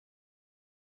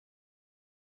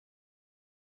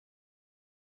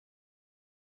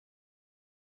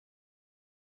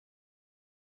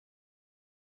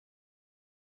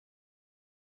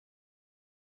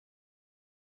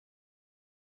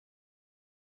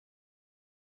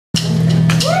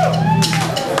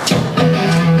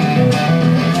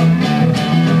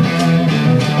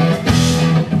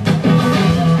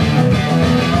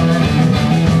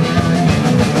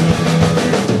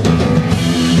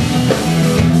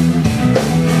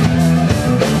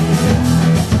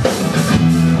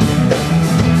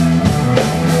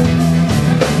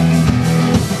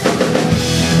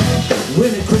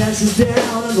crashes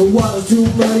down and the water's too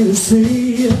muddy to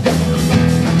see.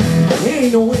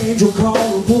 Ain't no angel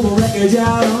calling, pull the wreckage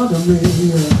out under me.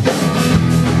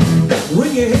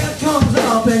 When your head comes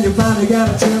up and you finally got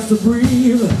a chance to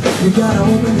breathe, you gotta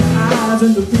open your eyes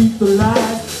and defeat the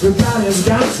lies everybody's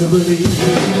got to believe.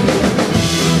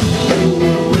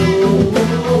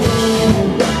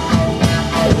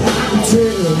 I can tell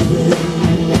you, baby,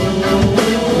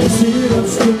 you see it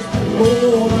upstairs,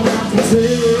 more than I can say.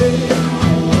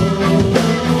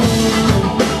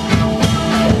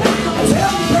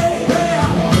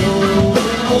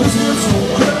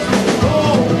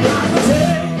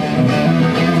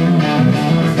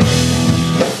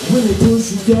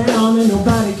 Down and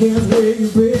nobody cares where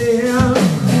you've been.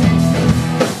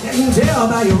 I can tell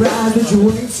by your eyes that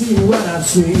you ain't seen what I've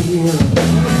seen.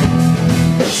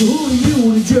 So who are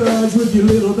you to judge with your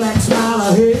little black smile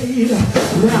I hate?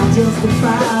 Now I'm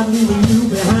justified leaving you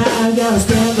behind. Gotta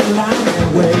stand the line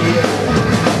and wait.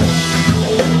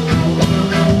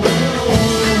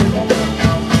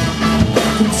 I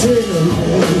can tell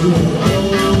you,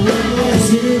 I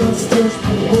see it's just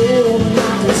more than I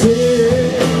can say.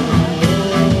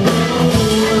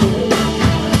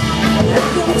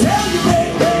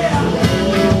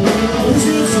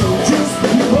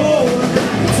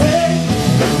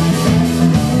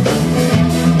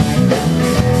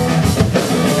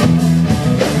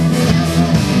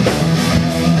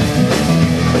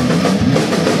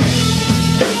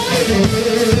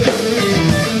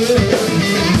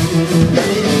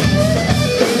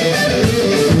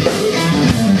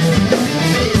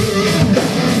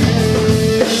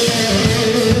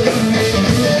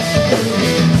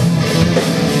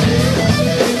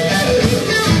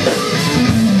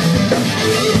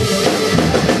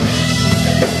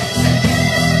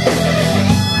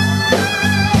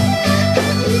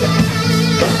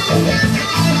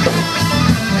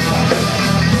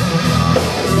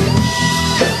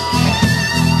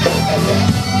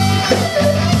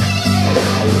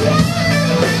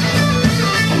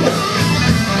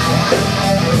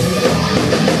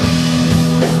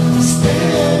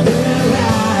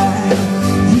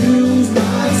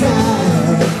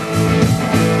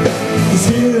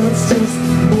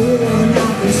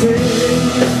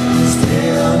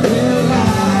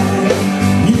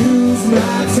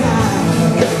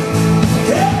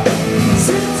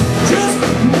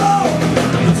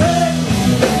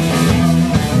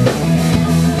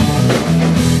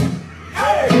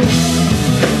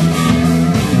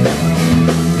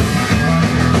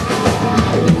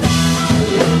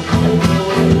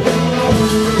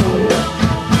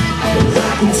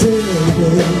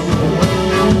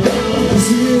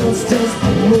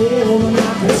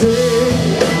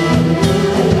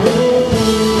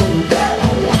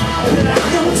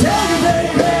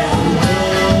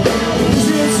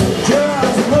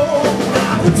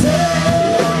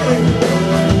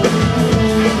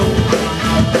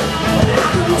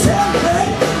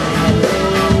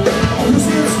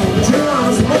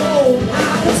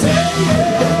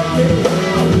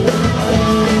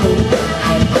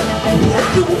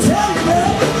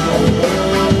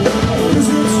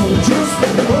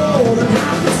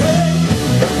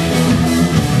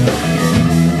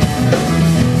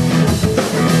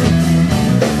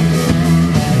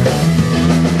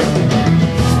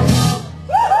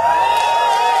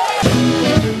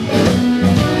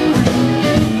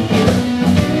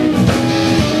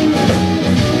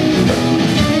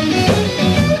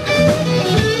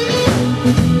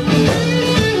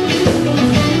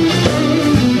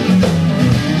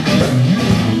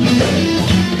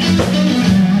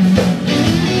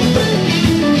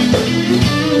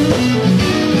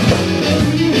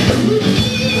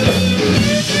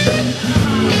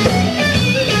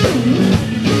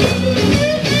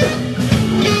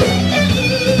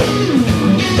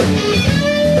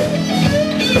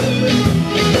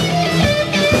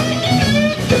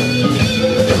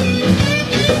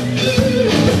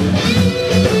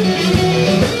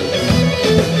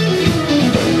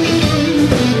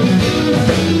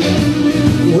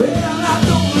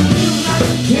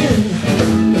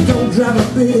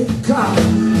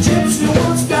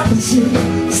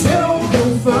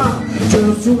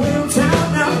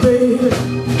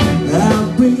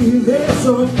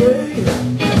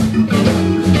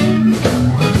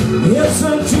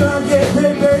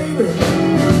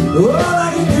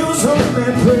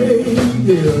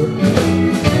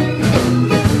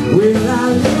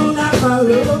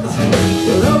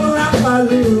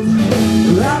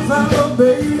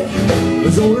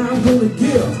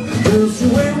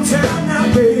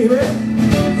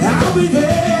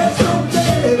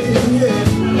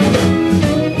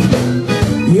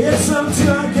 Yes,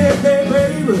 until I get there,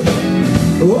 baby.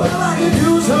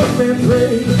 hope and pray.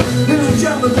 Ladies and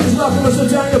gentlemen, please welcome us to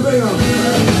Tanya Bingham.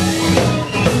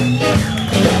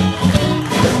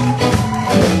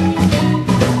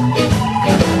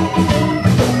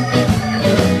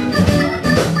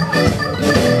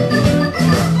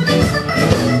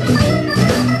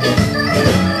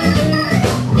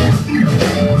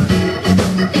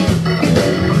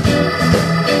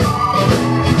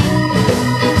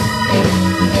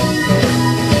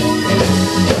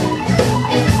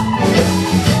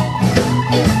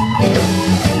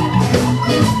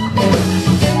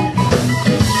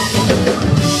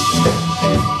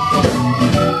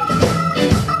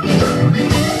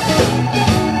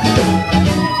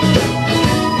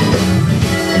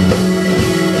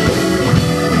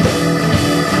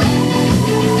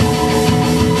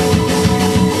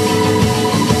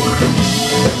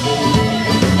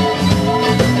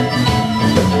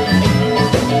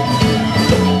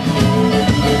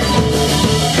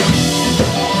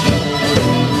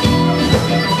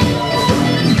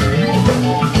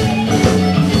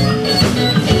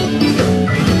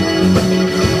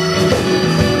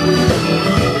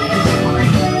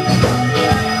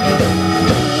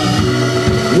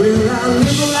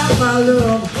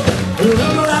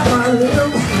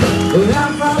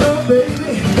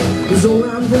 So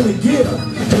I'm gonna give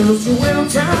just a little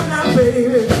time now,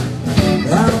 baby.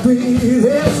 I'll be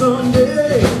there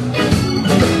someday.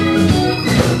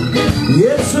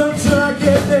 Yes, until I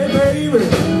get there, baby.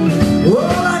 All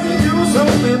I can do is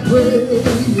hope and pray.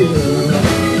 Yeah.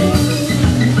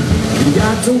 You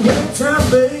got to wait on time,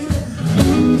 baby.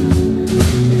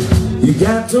 You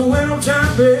got to wait on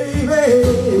time, baby.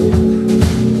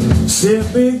 Said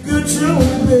be good to me,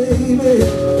 baby.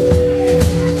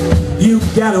 You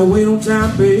gotta wait on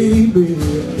time, baby.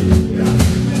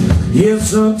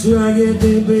 Yes, until I get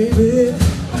there, baby.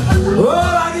 All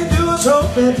I can do is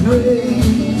hope and pray.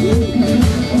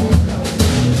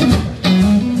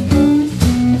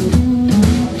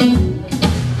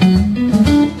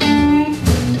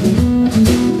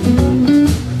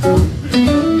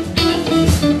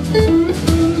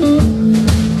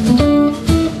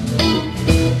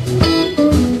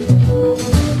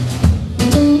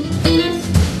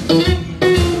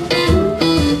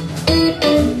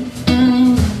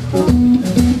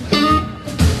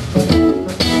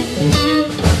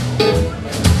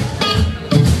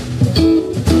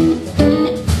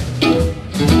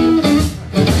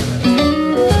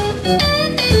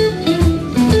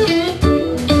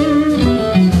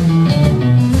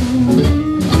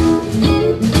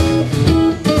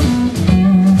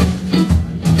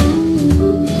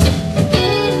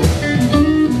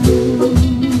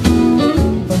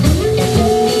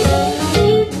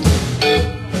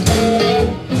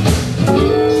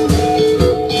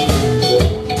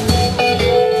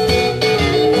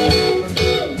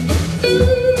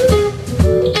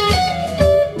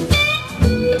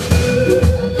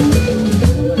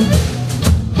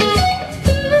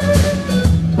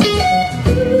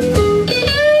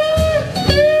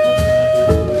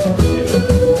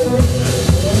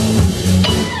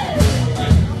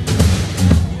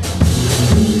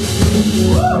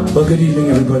 Well, good evening,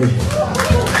 everybody.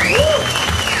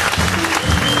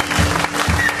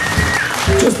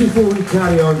 Just before we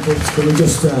carry on, folks, can we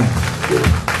just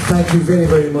thank you very,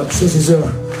 very much. This is our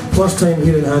first time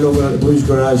here in Hanover at the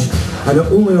Bluesgarage, and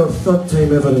only our third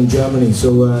time ever in Germany.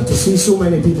 So to see so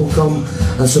many people come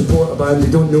and support a band they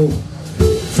don't know,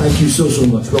 thank you so, so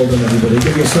much. Well done, everybody.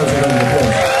 Give yourselves a round of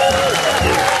applause.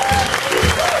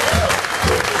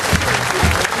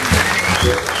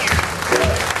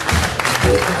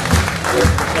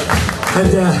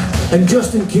 And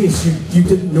just in case you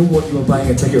didn't know what you were buying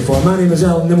a ticket for, my name is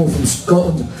Nimmo from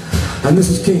Scotland, and this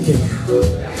is King.